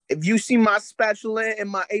If you see my spatula and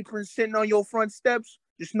my apron sitting on your front steps,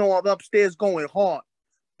 just know I'm upstairs going hard.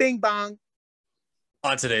 Bing bong.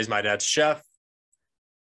 On today's My Dad's Chef,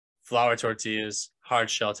 flour tortillas, hard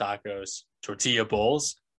shell tacos, tortilla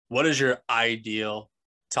bowls. What is your ideal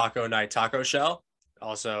taco night taco shell?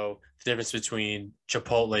 Also, the difference between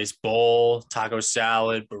Chipotle's bowl, taco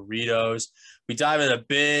salad, burritos. We dive in a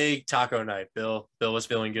big taco night. Bill was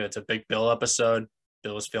feeling good. It's a big Bill episode.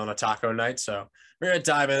 Bill was feeling a taco night. So we're going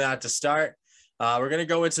to dive into that to start. We're going to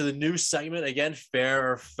go into the new segment again,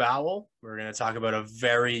 fair or foul. We're going to talk about a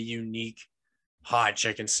very unique hot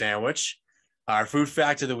chicken sandwich. Our food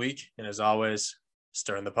fact of the week. And as always,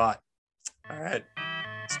 stir in the pot. All right,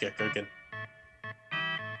 let's get cooking.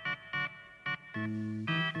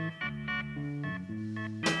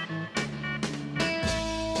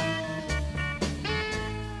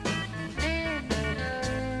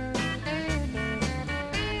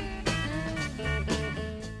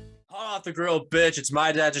 Hot off the grill, bitch. It's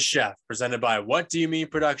My Dad's a Chef, presented by What Do You Mean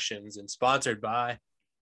Productions and sponsored by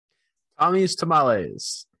Tommy's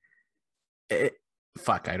Tamales.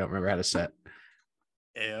 Fuck, I don't remember how to say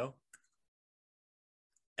it.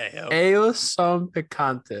 Ayo son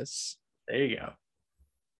picantes. There you go.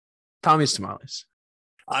 Tommy's Tamales.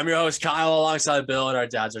 I'm your host, Kyle, alongside Bill, and our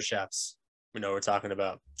dads are chefs. We know what we're talking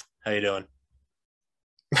about. How you doing?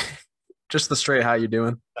 Just the straight, how you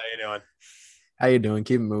doing? How you doing? How you doing?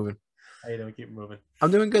 Keep it moving. How you doing? Keep it moving.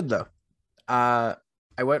 I'm doing good, though. I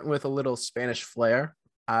went with a little Spanish flair.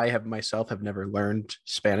 I have never learned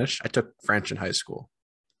Spanish. I took French in high school.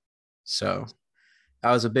 So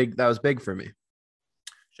that was big for me.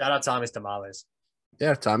 Shout out Tommy's Tamales.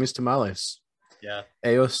 Yeah, Tommy's Tamales. Yeah.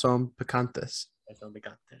 Ellos son picantes.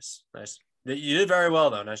 Nice. You did very well,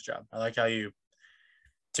 though. Nice job. I like how you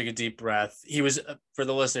took a deep breath. He was, for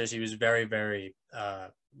the listeners, he was very, very,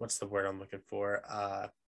 what's the word I'm looking for?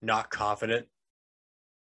 Not confident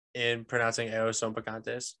in pronouncing ellos son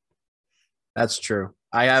picantes. That's true.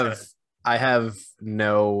 I have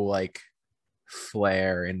no like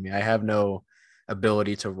flair in me. I have no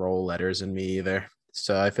ability to roll letters in me either.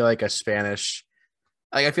 So I feel like I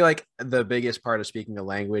feel like the biggest part of speaking a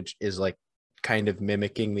language is like kind of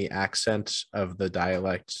mimicking the accent of the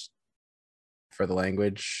dialect for the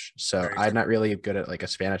language. So I'm not really good at like a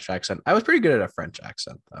Spanish accent. I was pretty good at a French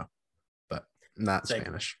accent though, but not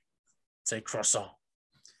Spanish. Say croissant.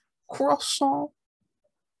 Croissant.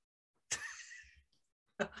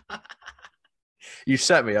 You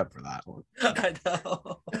set me up for that one. I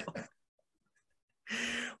know.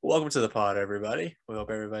 Welcome to the pod, everybody. We hope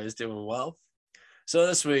everybody's doing well. So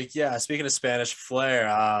this week, speaking of Spanish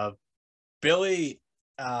flair, Billy,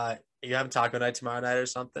 you having taco night tomorrow night or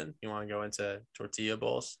something? You want to go into tortilla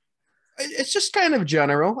bowls? It's just kind of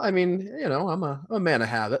general. I mean, I'm a man of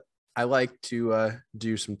habit. I like to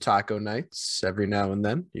do some taco nights every now and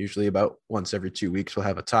then. Usually about once every 2 weeks, we'll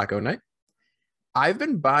have a taco night. I've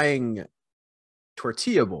been buying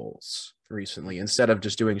tortilla bowls recently instead of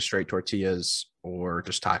just doing straight tortillas or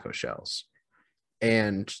just taco shells.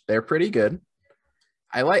 And they're pretty good.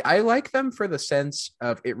 I like them for the sense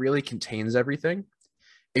of it really contains everything.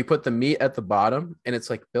 You put the meat at the bottom and it's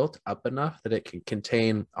like built up enough that it can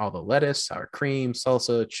contain all the lettuce, sour cream,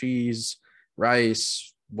 salsa, cheese,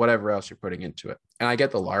 rice, whatever else you're putting into it. And I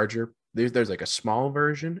get the larger. There's like a small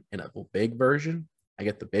version and a big version. I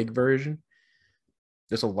get the big version.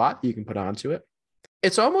 There's a lot you can put onto it.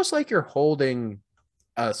 It's almost like you're holding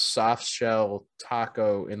a soft shell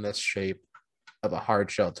taco in the shape of a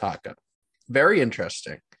hard shell taco. Very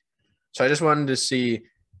interesting. So I just wanted to see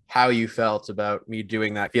how you felt about me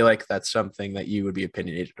doing that. I feel like that's something that you would be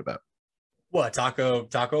opinionated about. What, taco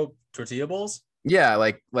tortilla bowls? Yeah,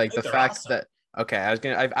 like the fact awesome. that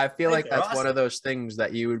I feel like that's awesome. One of those things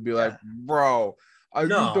that you would be like, bro, you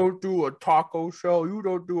don't do a taco shell. You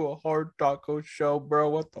don't do a hard taco shell, bro.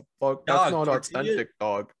 What the fuck? That's not authentic,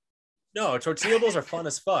 dog. No, tortilla bowls are fun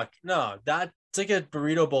as fuck. No, that's like a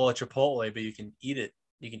burrito bowl at Chipotle, but you can eat it.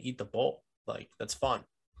 You can eat the bowl. Like, that's fun.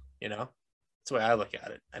 That's the way I look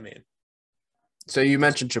at it. I mean. So you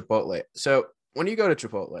mentioned Chipotle. So when you go to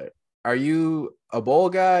Chipotle, are you a bowl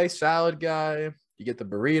guy, salad guy? You get the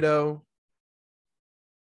burrito?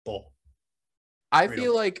 Bowl. I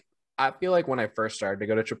feel like when I first started to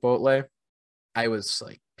go to Chipotle, I was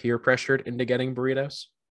like peer pressured into getting burritos.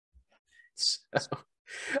 So,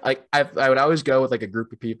 like I would always go with like a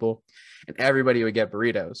group of people and everybody would get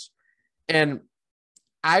burritos. And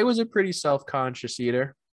I was a pretty self-conscious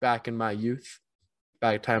eater back in my youth,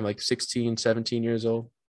 by the time like 16, 17 years old.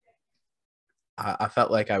 I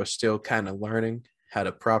felt like I was still kind of learning how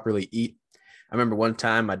to properly eat. I remember one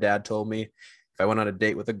time my dad told me, if I went on a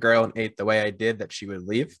date with a girl and ate the way I did, that she would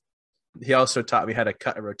leave. He also taught me how to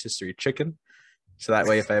cut a rotisserie chicken. So that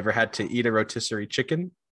way, if I ever had to eat a rotisserie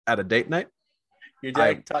chicken at a date night. Your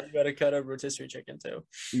dad taught you how to cut a rotisserie chicken too.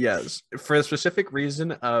 Yes. For the specific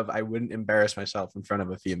reason of I wouldn't embarrass myself in front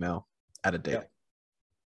of a female at a date. Yeah.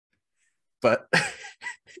 But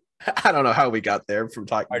I don't know how we got there from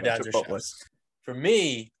talking about Chipotle. For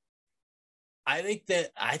me, I think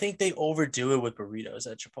they overdo it with burritos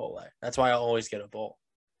at Chipotle. That's why I always get a bowl.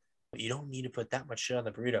 But you don't need to put that much shit on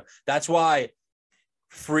the burrito. That's why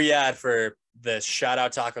free ad for this. Shout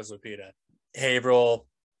out Tacos Lupita. Haverhill,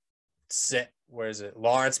 where is it?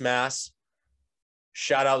 Lawrence, Mass.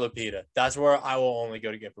 Shout out Lupita. That's where I will only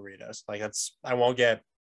go to get burritos. Like I won't get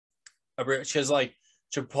a burrito because like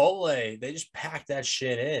Chipotle, they just pack that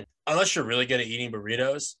shit in. Unless you're really good at eating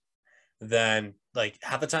burritos, then like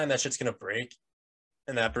half the time that shit's gonna break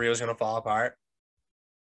and that burrito's gonna fall apart.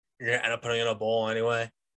 You're gonna end up putting it in a bowl anyway.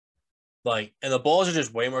 Like, and the bowls are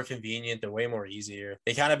just way more convenient. They're way more easier.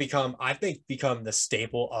 They kind of become the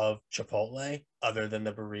staple of Chipotle other than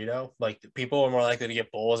the burrito. Like people are more likely to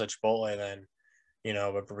get bowls at Chipotle than,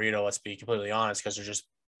 a burrito, let's be completely honest, because they're just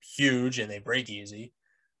huge and they break easy.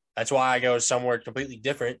 That's why I go somewhere completely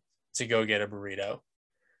different to go get a burrito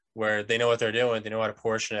where they know what they're doing. They know how to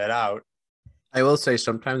portion it out. I will say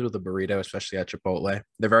sometimes with a burrito, especially at Chipotle,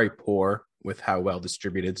 they're very poor with how well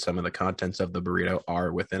distributed some of the contents of the burrito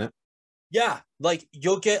are within it. Yeah, like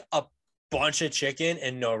you'll get a bunch of chicken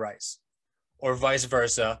and no rice, or vice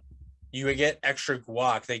versa. You would get extra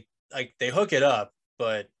guac. They hook it up,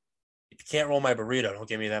 but if you can't roll my burrito, don't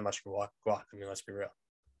give me that much guac. I mean, let's be real.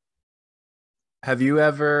 Have you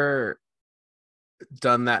ever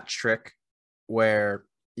done that trick where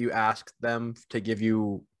you ask them to give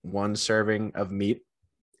you one serving of meat,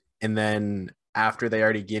 and then after they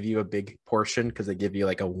already give you a big portion, because they give you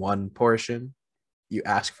like a one portion, you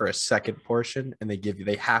ask for a second portion and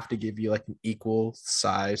they have to give you like an equal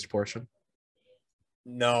sized portion?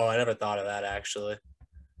 No, I never thought of that actually.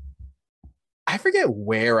 I forget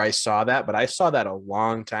where I saw that, but I saw that a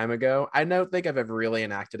long time ago. I don't think I've ever really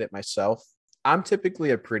enacted it myself. I'm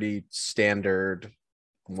typically a pretty standard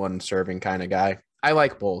one serving kind of guy. I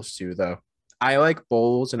like bowls too, though. I like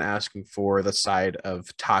bowls and asking for the side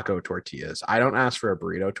of taco tortillas. I don't ask for a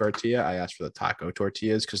burrito tortilla. I ask for the taco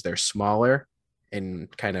tortillas because they're smaller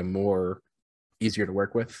and kind of more easier to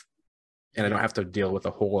work with. And I don't have to deal with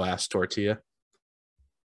a whole ass tortilla.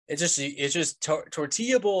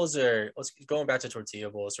 Tortilla bowls are, going back to tortilla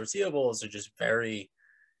bowls. Tortilla bowls are just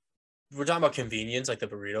we're talking about convenience, like the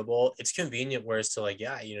burrito bowl. It's convenient, whereas to like,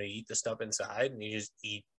 you eat the stuff inside and you just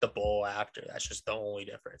eat the bowl after. That's just the only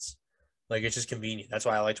difference. Like, it's just convenient. That's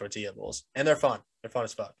why I like tortilla bowls. And they're fun. They're fun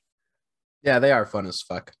as fuck. Yeah, they are fun as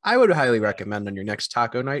fuck. I would highly recommend on your next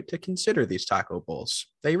taco night to consider these taco bowls.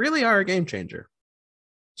 They really are a game changer.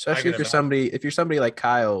 Especially if you're somebody like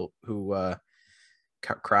Kyle who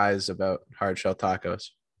cries about hard shell tacos.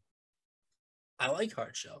 I like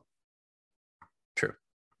hard shell. True.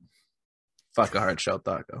 Fuck a hard shell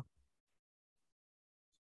taco.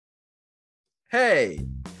 Hey,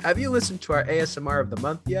 have you listened to our ASMR of the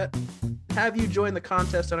month yet? Have you joined the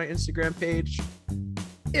contest on our Instagram page?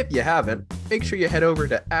 If you haven't, make sure you head over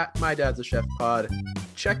to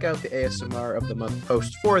 @MyDad'sAChefPod, check out the ASMR of the month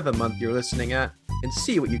post for the month you're listening at, and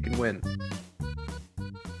see what you can win.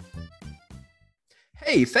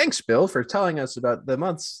 Hey, thanks, Bill, for telling us about the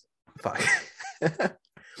month's... Fuck.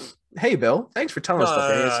 Hey, Bill, thanks for telling us about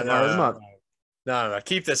the ASMR of the month. No.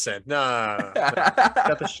 Keep this in. No.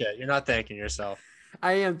 Cut the shit. You're not thanking yourself.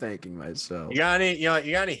 I am thanking myself. You got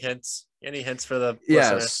any hints? Any hints for the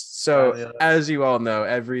yes listeners? So as you all know,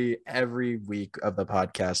 every week of the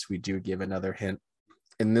podcast we do give another hint,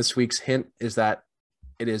 and this week's hint is that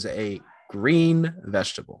it is a green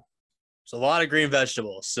vegetable. It's a lot of green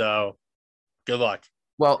vegetables, so good luck.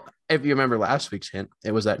 Well, if you remember last week's hint,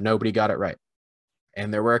 it was that nobody got it right,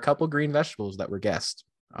 and there were a couple green vegetables that were guessed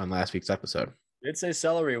on last week's episode. I did say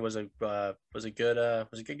celery was a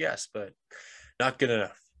good guess, but not good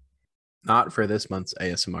enough. Not for this month's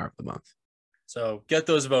ASMR of the month. So get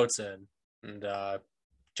those votes in, and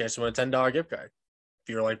chance to win a $10 gift card.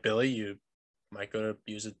 If you're like Billy, you might go to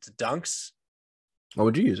use it to Dunks. What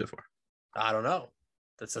would you use it for? I don't know.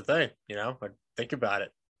 That's the thing, But think about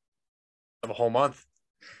it. Of a whole month.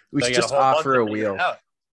 We should just offer a wheel.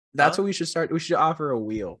 That's what we should start. We should offer a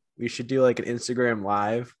wheel. We should do like an Instagram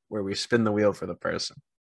live where we spin the wheel for the person.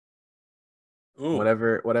 Ooh.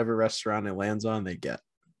 Whatever restaurant it lands on, they get.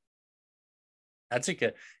 That's a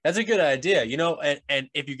good idea. And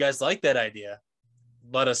if you guys like that idea,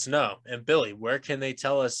 let us know. And Billy, where can they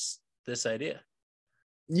tell us this idea?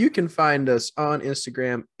 You can find us on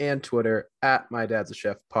Instagram and Twitter at My Dad's a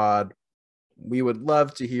Chef Pod. We would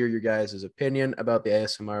love to hear your guys' opinion about the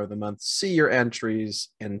ASMR of the month, see your entries,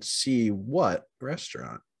 and see what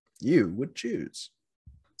restaurant you would choose.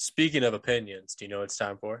 Speaking of opinions, do you know what it's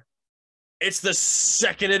time for? It's the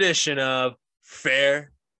second edition of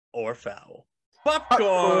Fair or Foul.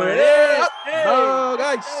 Popcorn, hey, hey, oh,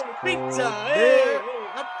 guys. hey, pizza, hey,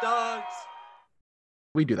 hot dogs.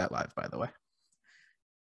 We do that live, by the way.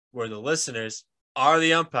 Where the listeners are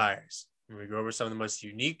the umpires. And we go over some of the most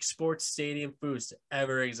unique sports stadium foods to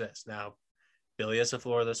ever exist. Now, Billy has the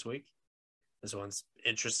floor this week. This one's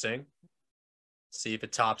interesting. See if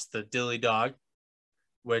it tops the Dilly Dog,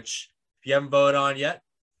 which if you haven't voted on yet,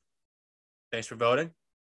 thanks for voting.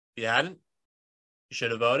 If you hadn't, you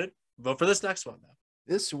should have voted. Vote for this next one, though.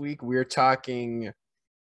 This week, we're talking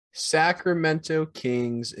Sacramento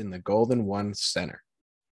Kings in the Golden One Center.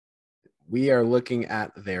 We are looking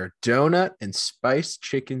at their donut and spiced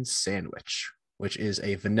chicken sandwich, which is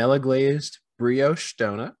a vanilla glazed brioche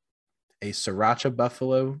donut, a sriracha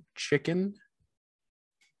buffalo chicken,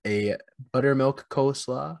 a buttermilk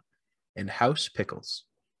coleslaw, and house pickles.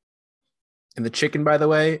 And the chicken, by the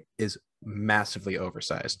way, is massively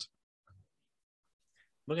oversized.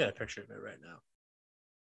 Look at a picture of it right now.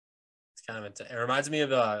 It's kind of it reminds me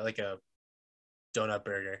of like a donut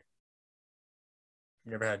burger.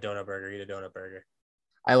 You never had a donut burger? Eat a donut burger.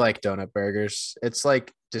 I like donut burgers. It's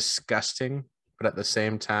like disgusting, but at the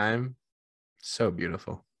same time, so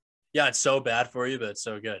beautiful. Yeah, it's so bad for you, but it's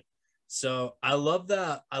so good. So I love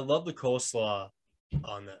that. I love the coleslaw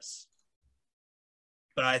on this.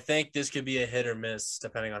 But I think this could be a hit or miss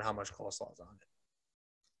depending on how much coleslaw is on it.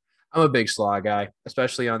 I'm a big slaw guy,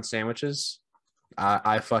 especially on sandwiches.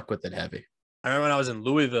 I fuck with it heavy. I remember when I was in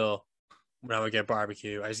Louisville, when I would get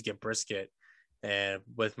barbecue, I used to get brisket. And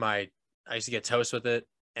I used to get toast with it.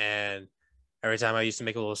 And every time I used to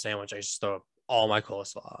make a little sandwich, I used to throw all my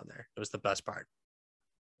coleslaw on there. It was the best part.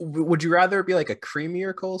 Would you rather it be like a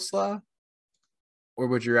creamier coleslaw? Or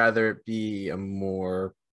would you rather it be a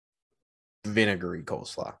more vinegary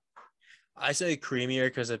coleslaw? I say creamier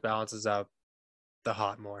because it balances out the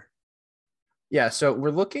hot more. Yeah, so we're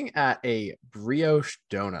looking at a brioche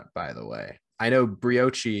donut, by the way. I know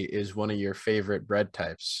brioche is one of your favorite bread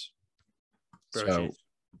types. So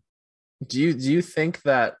do you think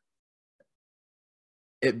that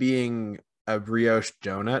it being a brioche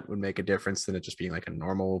donut would make a difference than it just being like a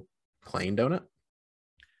normal plain donut?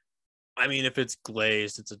 I mean, if it's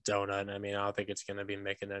glazed, it's a donut. I mean, I don't think it's going to be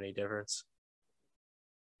making any difference.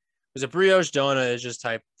 Because a brioche donut is just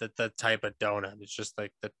the type of donut. It's just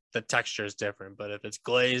like the texture is different. But if it's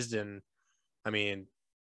glazed and, I mean,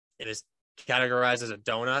 it is categorized as a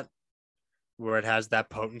donut where it has that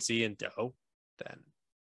potency and dough, then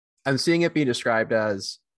I'm seeing it be described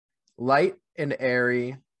as light and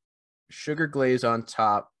airy, sugar glaze on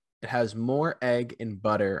top. It has more egg and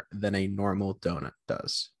butter than a normal donut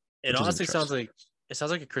does. It honestly sounds like a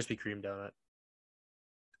Krispy Kreme donut.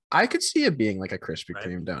 I could see it being like a Krispy Right.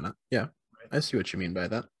 Kreme donut. Yeah, Right. I see what you mean by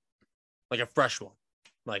that. Like a fresh one,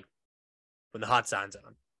 like when the hot sign's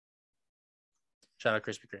on. Shout out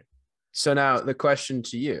Krispy Kreme. So now the question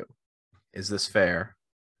to you, is this fair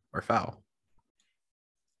or foul?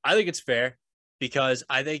 I think it's fair because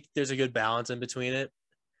I think there's a good balance in between it.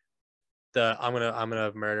 I'm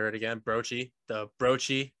gonna murder it again. The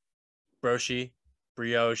broachy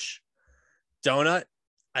brioche donut,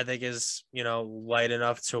 I think is, light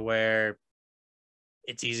enough to where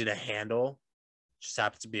it's easy to handle. It just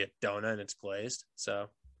happens to be a donut and it's glazed. So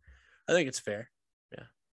I think it's fair. Yeah.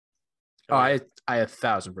 Oh, I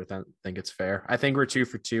 1,000% think it's fair. I think we're 2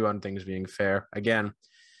 for 2 on things being fair. Again,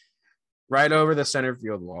 right over the center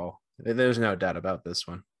field wall. There's no doubt about this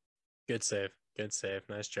one. Good save.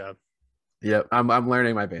 Nice job. Yep, I'm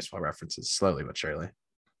learning my baseball references slowly but surely.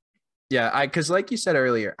 Yeah, because like you said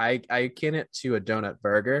earlier, I akin it to a donut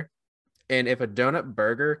burger. And if a donut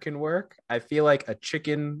burger can work, I feel like a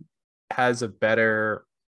chicken has a better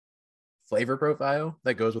flavor profile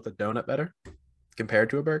that goes with a donut better compared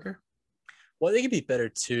to a burger. Well, they could be better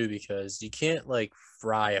too because you can't like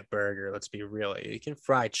fry a burger. Let's be real. You can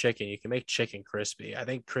fry chicken. You can make chicken crispy. I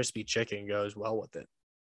think crispy chicken goes well with it.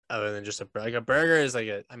 Other than just a burger is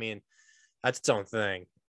that's its own thing.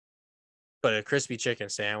 But a crispy chicken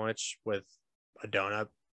sandwich with a donut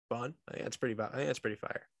bun, I think that's pretty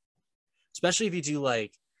fire. Especially if you do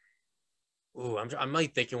like, I'm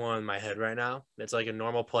like thinking one in my head right now. It's like a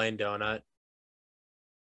normal plain donut,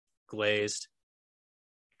 glazed,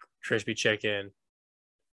 crispy chicken,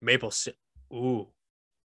 maple. You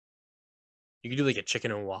could do like a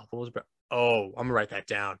chicken and waffles, bro. Oh, I'm gonna write that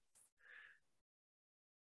down.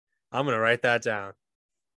 I'm going to write that down.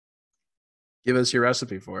 Give us your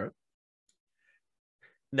recipe for it.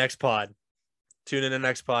 Next pod. Tune in the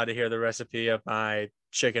next pod to hear the recipe of my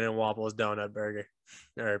chicken and waffles donut burger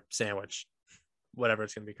or sandwich, whatever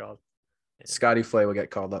it's going to be called. Scotty Flay will get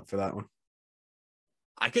called up for that one.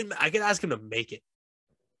 I could ask him to make it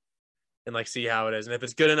and like see how it is. And if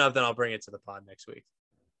it's good enough, then I'll bring it to the pod next week.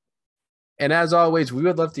 And as always, we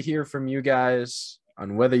would love to hear from you guys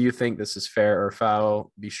on whether you think this is fair or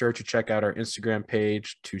foul. Be sure to check out our Instagram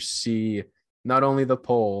page to see not only the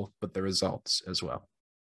poll, but the results as well.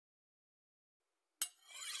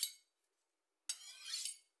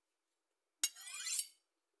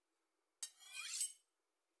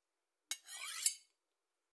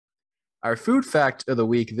 Our food fact of the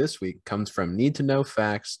week this week comes from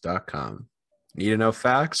needtoknowfacts.com. Need to know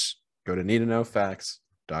facts? Go to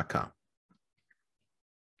needtoknowfacts.com.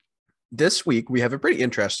 This week, we have a pretty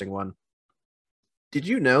interesting one. Did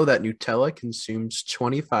you know that Nutella consumes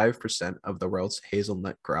 25% of the world's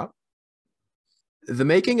hazelnut crop? The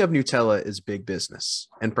making of Nutella is big business,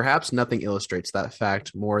 and perhaps nothing illustrates that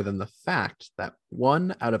fact more than the fact that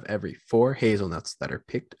 1 out of every 4 hazelnuts that are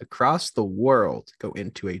picked across the world go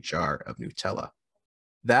into a jar of Nutella.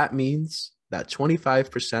 That means that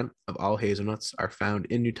 25% of all hazelnuts are found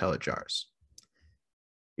in Nutella jars.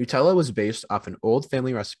 Nutella was based off an old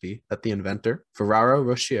family recipe that the inventor, Ferrero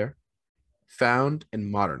Rocher, found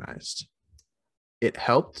and modernized. It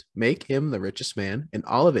helped make him the richest man in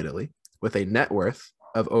all of Italy, with a net worth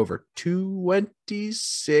of over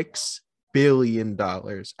 $26 billion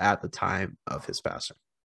at the time of his passing.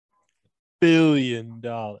 $1 billion.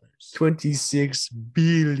 $26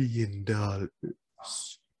 billion.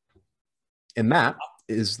 And that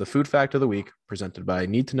is the food fact of the week presented by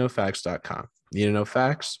needtoknowfacts.com. Need to know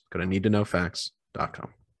facts? Go to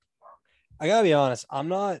needtoknowfacts.com. I gotta be honest, I'm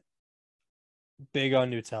not big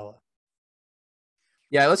on Nutella.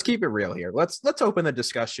 Yeah, let's keep it real here. Let's open the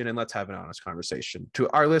discussion and let's have an honest conversation to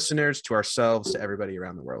our listeners, to ourselves, to everybody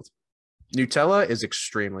around the world. Nutella is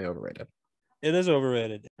extremely overrated. It is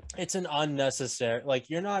overrated. It's an unnecessary, like,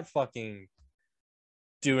 you're not fucking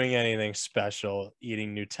doing anything special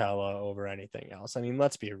eating Nutella over anything else. I mean,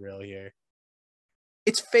 let's be real here.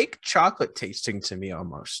 It's fake chocolate tasting to me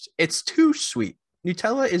almost. It's too sweet.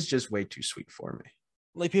 Nutella is just way too sweet for me.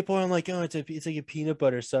 Like, people are like, oh, it's like a peanut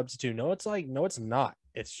butter substitute. No, it's not.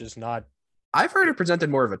 It's just not. I've heard it presented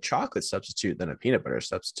more of a chocolate substitute than a peanut butter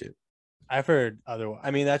substitute. I've heard otherwise.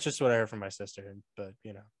 I mean, that's just what I heard from my sister, but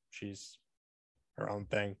you know, she's her own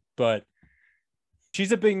thing. But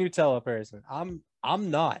she's a big Nutella person. I'm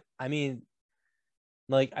not. I mean,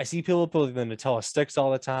 like, I see people put the Nutella sticks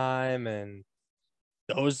all the time, and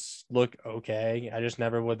those look okay. I just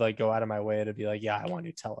never would like go out of my way to be like, yeah, I want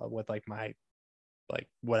Nutella with like my like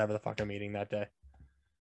whatever the fuck I'm eating that day.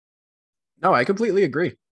 No, I completely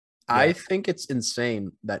agree. Yeah. I think it's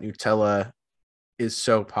insane that Nutella is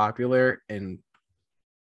so popular and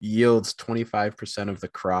yields 25% of the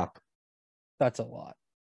crop. That's a lot.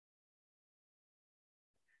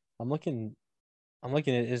 I'm looking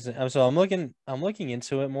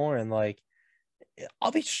into it more, and like,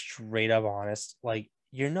 I'll be straight up honest. Like,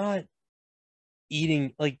 you're not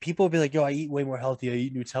eating, like, people will be like, yo, I eat way more healthy. I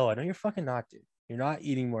eat Nutella. No, you're fucking not, dude. You're not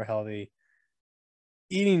eating more healthy.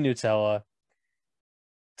 Eating Nutella.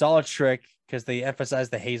 It's all a trick because they emphasize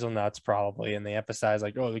the hazelnuts probably, and they emphasize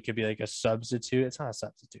like, oh, it could be like a substitute. It's not a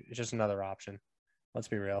substitute. It's just another option. Let's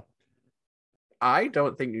be real. I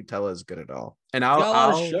don't think Nutella is good at all. And It's got a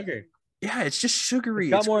lot of sugar. Yeah, it's just sugary.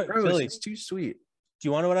 It's got It's more- gross. Billy. It's too sweet. Do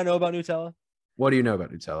you want to know what I know about Nutella? What do you know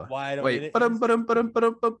about Nutella? Why I don't eat Wait, it? It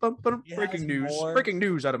breaking has news. more- Breaking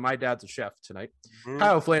news out of My Dad's a Chef tonight.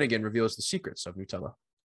 Kyle Flanagan reveals the secrets of Nutella.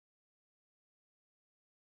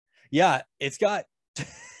 Yeah, it's got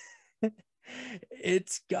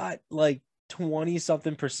like 20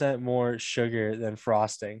 something percent more sugar than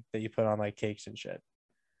frosting that you put on like cakes and shit.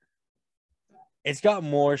 It's got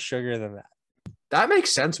more sugar than that. That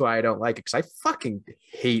makes sense why I don't like it, because I fucking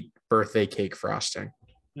hate birthday cake frosting.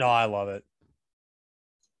 No, I love it.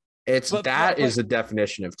 That is the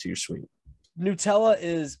definition of too sweet. Nutella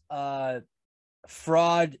is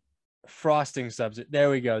fraud frosting substitute. There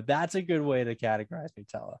we go. That's a good way to categorize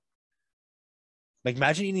Nutella. Like,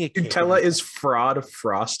 imagine eating a cake. Nutella is fraud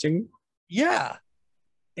frosting. Yeah.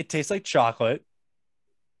 It tastes like chocolate.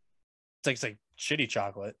 It's like shitty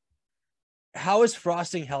chocolate. How is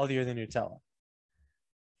frosting healthier than Nutella?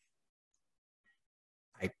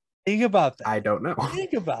 Think about that. I don't know.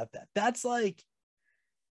 Think about that. That's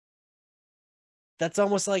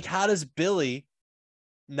almost like, how does Billy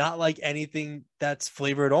not like anything that's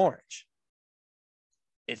flavored orange?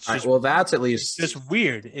 It's All right, just well, that's at it's least just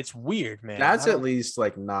weird. It's weird, man. that's I at don't- least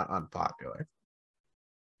like not unpopular.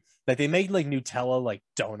 like they make like Nutella like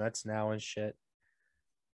donuts now and shit.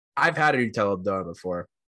 I've had a Nutella donut before.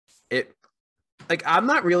 It like I'm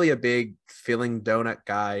not really a big filling donut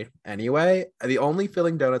guy anyway. The only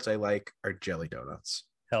filling donuts I like are jelly donuts.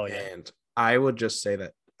 Hell yeah. And I would just say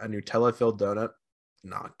that a Nutella filled donut,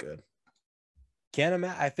 not good. Can't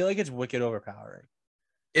imagine. I feel like it's wicked overpowering.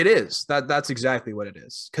 It is. That's exactly what it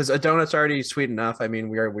is. Because a donut's already sweet enough. I mean,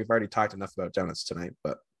 we've already talked enough about donuts tonight,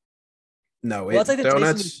 but no, Well, that's like the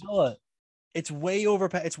donuts. taste of Nutella. It's way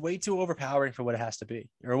It's way too overpowering for what it has to be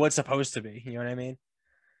or what it's supposed to be. You know what I mean?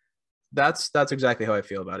 That's exactly how I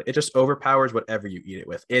feel about it. It just overpowers whatever you eat it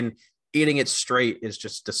with. And eating it straight is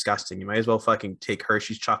just disgusting. You might as well fucking take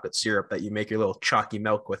Hershey's chocolate syrup that you make your little chalky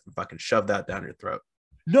milk with and fucking shove that down your throat.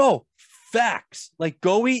 No, facts. Like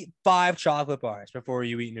go eat 5 chocolate bars before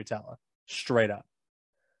you eat Nutella. Straight up.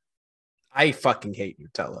 I fucking hate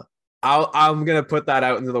Nutella. I'm gonna put that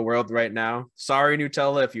out into the world right now. Sorry,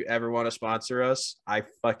 Nutella, if you ever want to sponsor us. I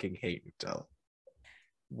fucking hate Nutella.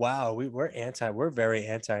 Wow, we're very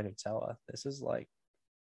anti Nutella. This is like,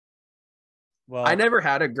 well, I never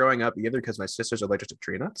had it growing up either because my sister's allergic to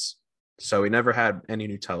tree nuts. So we never had any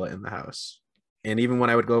Nutella in the house. And even when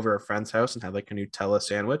I would go over a friend's house and have like a Nutella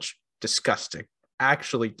sandwich, disgusting.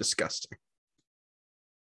 Actually disgusting.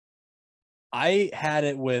 I had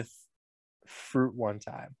it with fruit one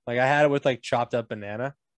time. Like I had it with like chopped up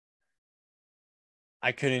banana.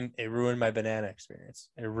 It ruined my banana experience.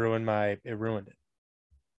 It ruined it.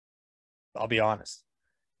 I'll be honest.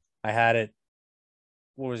 I had it.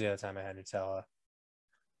 What was the other time I had Nutella?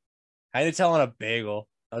 I had Nutella on a bagel.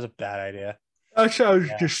 That was a bad idea. That sounds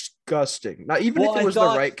Yeah. disgusting. Not even Well, if it I was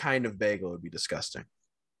thought- the right kind of bagel, it would be disgusting.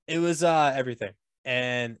 It was everything.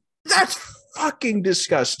 And That's fucking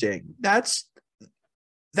disgusting. That's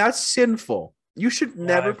sinful. You should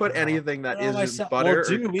never I put know. anything that Oh, isn't myself- butter. Well,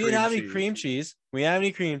 dude, or we didn't have any cheese. cream cheese. We didn't have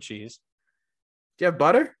any cream cheese. Do you have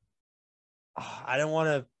butter? Oh, I don't want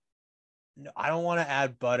to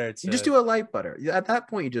add butter to. You just do a light butter. At that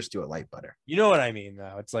point, you just do a light butter. You know what I mean,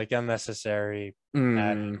 though. It's like unnecessary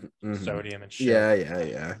Mhm. sodium and shit.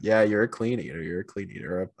 Yeah. You're a clean eater. You're a clean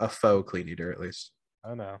eater, a faux clean eater, at least. I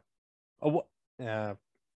don't know. Oh, yeah.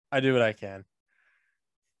 I do what I can.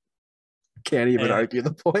 Can't even And- argue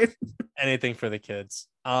the point. Anything for the kids.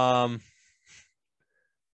 But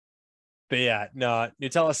yeah, no,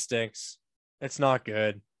 Nutella stinks. It's not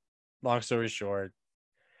good. Long story short,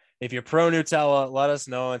 if you're pro Nutella, let us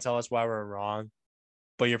know and tell us why we're wrong.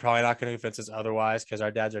 But you're probably not going to convince us otherwise because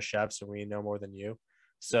our dads are chefs and we know more than you.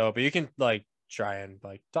 So, but you can like try and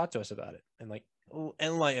like talk to us about it and like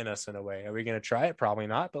enlighten us in a way. Are we going to try it? Probably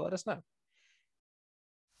not, but let us know.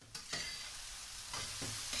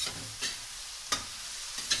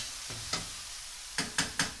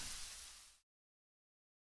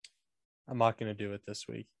 I'm not going to do it this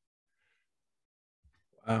week.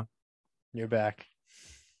 Wow. You're back.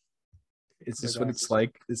 Is this We're what back. it's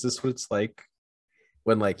like? Is this what it's like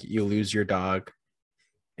when like you lose your dog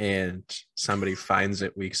and somebody finds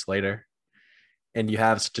it weeks later and you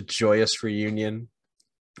have such a joyous reunion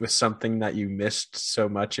with something that you missed so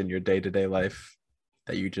much in your day-to-day life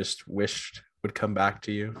that you just wished would come back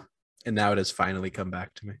to you, and now it has finally come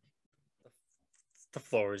back to me. The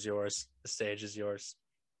floor is yours. The stage is yours.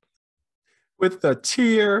 With a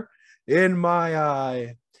tear in my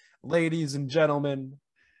eye, ladies and gentlemen,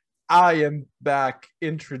 I am back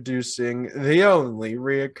introducing the only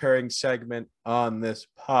reoccurring segment on this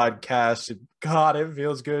podcast. And God, it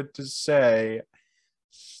feels good to say,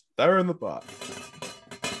 stir in the pot.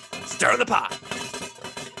 Stir the pot.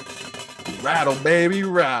 Rattle, baby,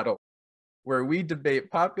 rattle. Where we debate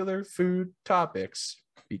popular food topics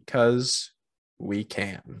because we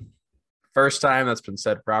can. First time that's been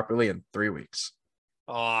said properly in 3 weeks.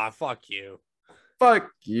 Aw, fuck you. Fuck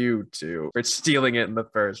you two for stealing it in the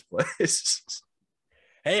first place.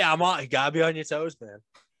 Hey, I'm on. You gotta be on your toes, man.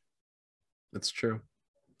 That's true.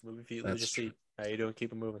 Moving feet, That's lose your seat. How you doing?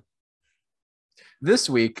 Keep it moving. This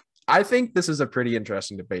week, I think this is a pretty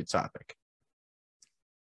interesting debate topic.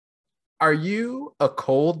 Are you a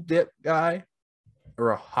cold dip guy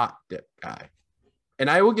or a hot dip guy?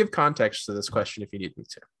 And I will give context to this question if you need me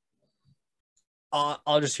to.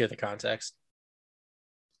 I'll just hear the context.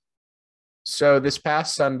 So this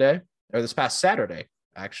past Saturday,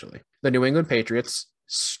 actually, the New England Patriots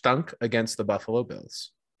stunk against the Buffalo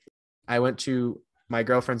Bills. I went to my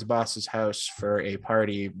girlfriend's boss's house for a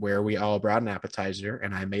party where we all brought an appetizer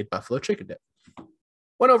and I made buffalo chicken dip.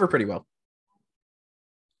 Went over pretty well.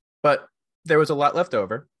 But there was a lot left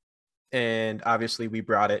over. And obviously we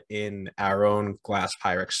brought it in our own glass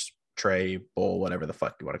Pyrex tray, bowl, whatever the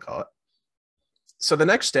fuck you want to call it. So the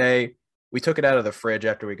next day, we took it out of the fridge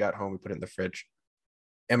after we got home. We put it in the fridge.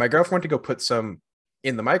 And my girlfriend went to go put some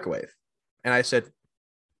in the microwave. And I said,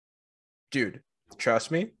 dude, trust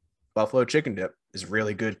me, buffalo chicken dip is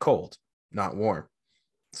really good cold, not warm.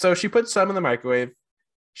 So she put some in the microwave.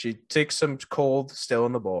 She takes some cold still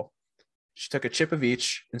in the bowl. She took a chip of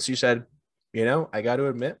each and she said, you know, I got to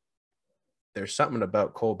admit, there's something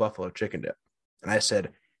about cold buffalo chicken dip. And I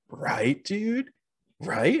said, right, dude,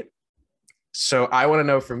 right? So I want to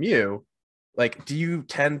know from you, like, do you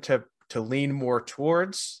tend to lean more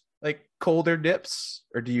towards like colder dips,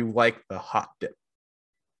 or do you like the hot dip?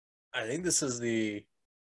 I think this is the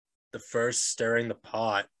first stirring the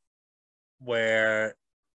pot where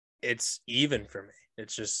it's even for me.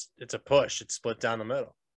 It's a push. It's split down the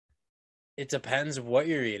middle. It depends what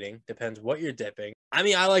you're eating, depends what you're dipping. I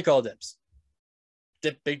mean, I like all dips.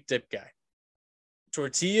 Big dip guy.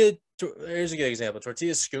 Here's a good example.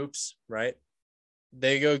 Tortilla scoops, right?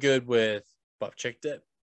 They go good with buff chick dip,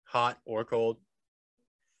 hot or cold.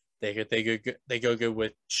 They go good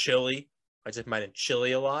with chili. I dip mine in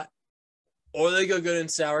chili a lot. Or they go good in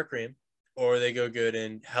sour cream. Or they go good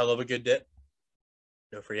in hell of a good dip.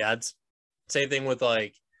 No free ads. Same thing with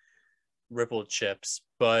like rippled chips.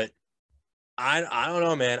 But I don't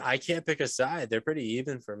know, man. I can't pick a side. They're pretty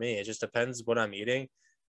even for me. It just depends what I'm eating.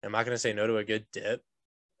 I'm not going to say no to a good dip.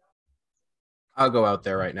 I'll go out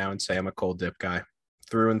there right now and say I'm a cold dip guy.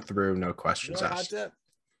 Through and through, no questions asked. Hot dip?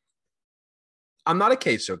 I'm not a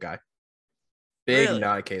queso guy. Big, Really?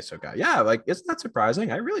 not a queso guy. Yeah, like, isn't that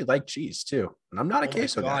surprising? I really like cheese too. And I'm not a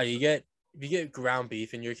queso guy. If you get ground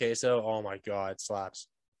beef in your queso, oh my God, it slaps.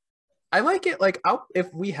 I like it. Like,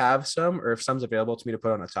 if we have some, or if some's available to me to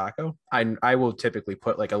put on a taco, I will typically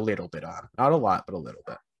put like a little bit on. Not a lot, but a little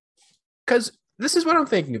bit. Because this is what I'm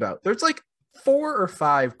thinking about. There's like 4 or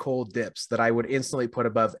 5 cold dips that I would instantly put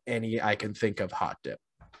above any I can think of hot dip.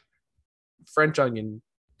 French onion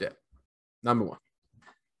dip, number 1.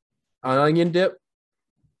 An onion dip,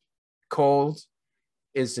 cold,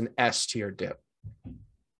 is an S tier dip.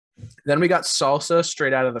 Then we got salsa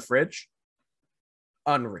straight out of the fridge.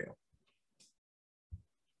 Unreal.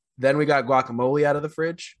 Then we got guacamole out of the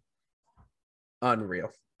fridge.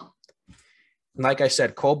 Unreal. And like I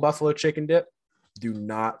said, cold buffalo chicken dip, do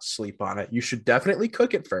not sleep on it. You should definitely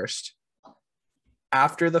cook it first.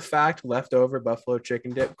 After the fact, leftover buffalo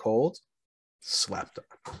chicken dip cold, slept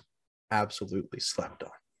on. Absolutely slept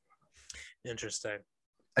on. Interesting.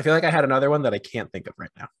 I feel like I had another one that I can't think of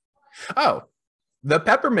right now. Oh, the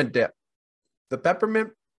peppermint dip. The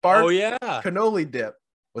peppermint bark cannoli dip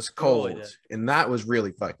was cold, and that was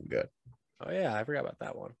really fucking good. Oh, yeah. I forgot about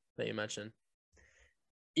that one that you mentioned.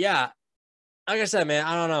 Yeah. Like I said, man,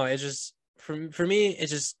 I don't know. It just, for me, it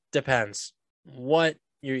just depends what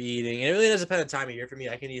you're eating. And it really does depend on the time of year for me.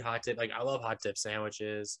 I can eat hot dip. Like, I love hot dip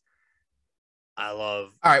sandwiches. All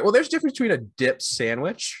right. Well, there's a difference between a dip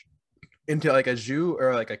sandwich into like a jus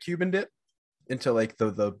or like a Cuban dip into like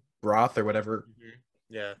the broth or whatever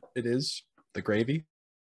it is, the gravy.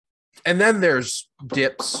 And then there's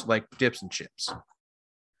dips, like dips and chips.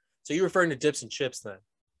 So you're referring to dips and chips then?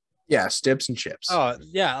 Yes, dips and chips. Oh,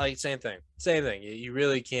 yeah, like same thing. You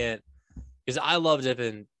really can't, because I love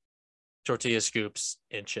dipping tortilla scoops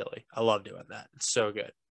in chili. I love doing that. It's so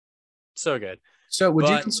good. So good. So would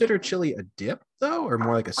you consider chili a dip though, or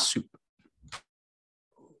more like a soup?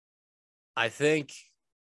 I think,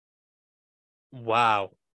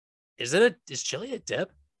 wow. Is chili a dip?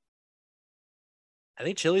 I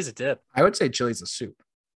think chili's a dip. I would say chili's a soup.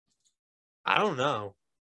 I don't know.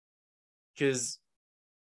 Because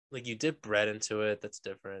like you dip bread into it, that's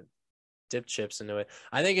different. Dip chips into it.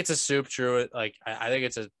 I think it's a soup, true. Like I think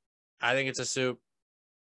it's a soup. I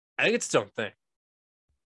think it's its own thing.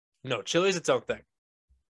 No, chili's its own thing.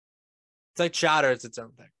 It's like chowder, it's its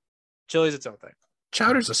own thing. Chili's its own thing.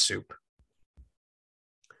 Chowder's a soup.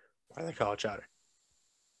 Why do they call it chowder?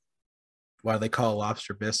 Why do they call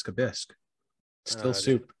lobster bisque a bisque? Still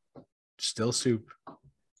soup. Still soup.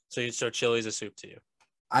 So chili's a soup to you?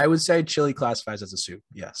 I would say chili classifies as a soup,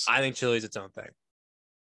 yes. I think chili's its own thing.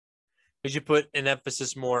 Because you put an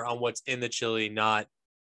emphasis more on what's in the chili, not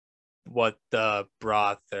what the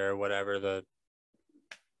broth or whatever the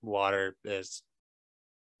water is.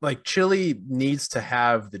 Like chili needs to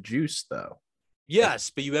have the juice though. Yes,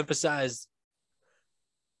 but you emphasize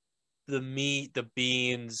the meat, the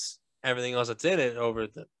beans, everything else that's in it over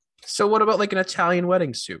the... So what about like an Italian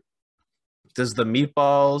wedding soup? Does the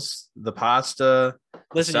meatballs, the pasta,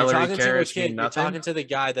 listen, celery, you're talking carrots to a kid. mean You're nothing? talking to the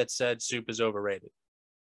guy that said soup is overrated.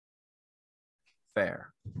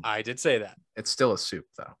 Fair. I did say that. It's still a soup,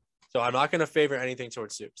 though. So I'm not going to favor anything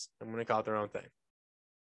towards soups. I'm going to call it their own thing.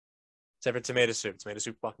 Except for tomato soup. Tomato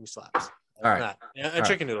soup fucking slaps. All right. That. And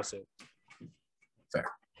chicken noodle soup. Fair.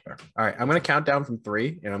 All right. I'm going to count down from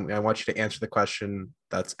 3, and I want you to answer the question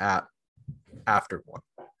that's after 1.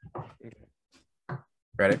 Okay.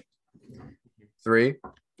 Ready? 3,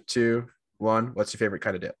 2, 1. What's your favorite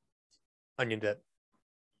kind of dip? Onion dip.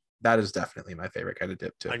 That is definitely my favorite kind of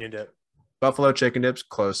dip, too. Onion dip. Buffalo chicken dips,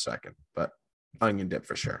 close second, but onion dip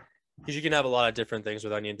for sure. Because you can have a lot of different things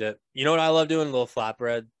with onion dip. You know what I love doing? Little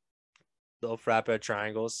flatbread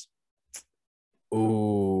triangles.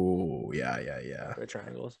 Oh, yeah. Red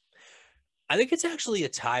triangles. I think it's actually a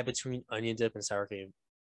tie between onion dip and sour cream.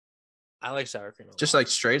 I like sour cream. Just like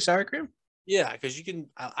straight sour cream? Yeah, because you can.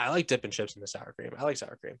 I like dipping chips in the sour cream. I like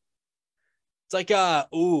sour cream. It's like I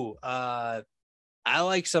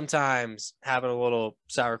like sometimes having a little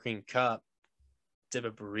sour cream cup, dip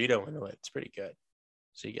a burrito into it. It's pretty good.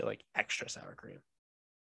 So you get like extra sour cream.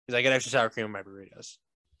 Because I get extra sour cream in my burritos.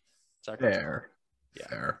 Fair. Yeah.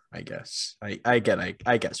 Fair, I guess. I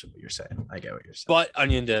guess what you're saying. I get what you're saying. But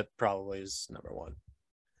onion dip probably is number 1.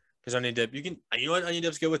 Because onion dip, you know what onion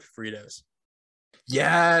dip's good with? Fritos.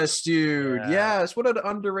 Yes, dude. Yeah. Yes. What an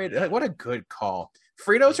underrated, what a good call.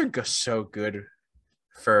 Fritos are so good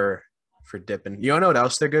for dipping. You wanna know what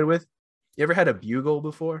else they're good with? You ever had a bugle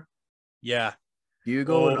before? Yeah.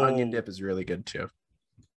 Bugle and onion dip is really good too.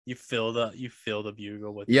 You fill the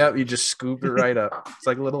bugle with. Yep, you just scoop it right up. It's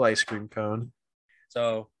like a little ice cream cone.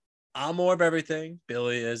 So I'm more of everything.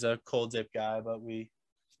 Billy is a cold dip guy, but we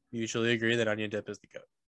mutually agree that onion dip is the goat.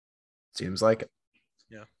 Seems like it.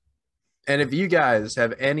 Yeah. And if you guys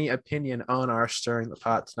have any opinion on our stirring the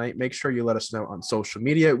pot tonight, make sure you let us know on social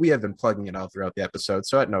media. We have been plugging it out throughout the episode,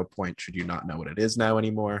 so at no point should you not know what it is now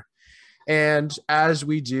anymore. And as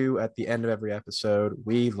we do at the end of every episode,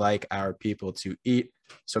 we like our people to eat.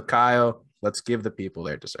 So Kyle, let's give the people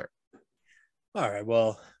their dessert. All right.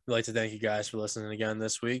 Well, we'd like to thank you guys for listening again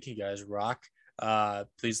this week. You guys rock.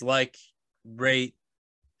 Please like, rate,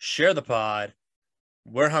 share the pod.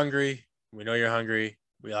 We're hungry. We know you're hungry.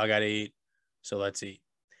 We all got to eat. So let's eat.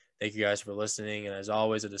 Thank you guys for listening. And as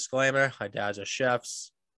always, a disclaimer, my dad's are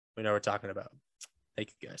chefs. We know what we're talking about.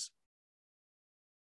 Thank you guys.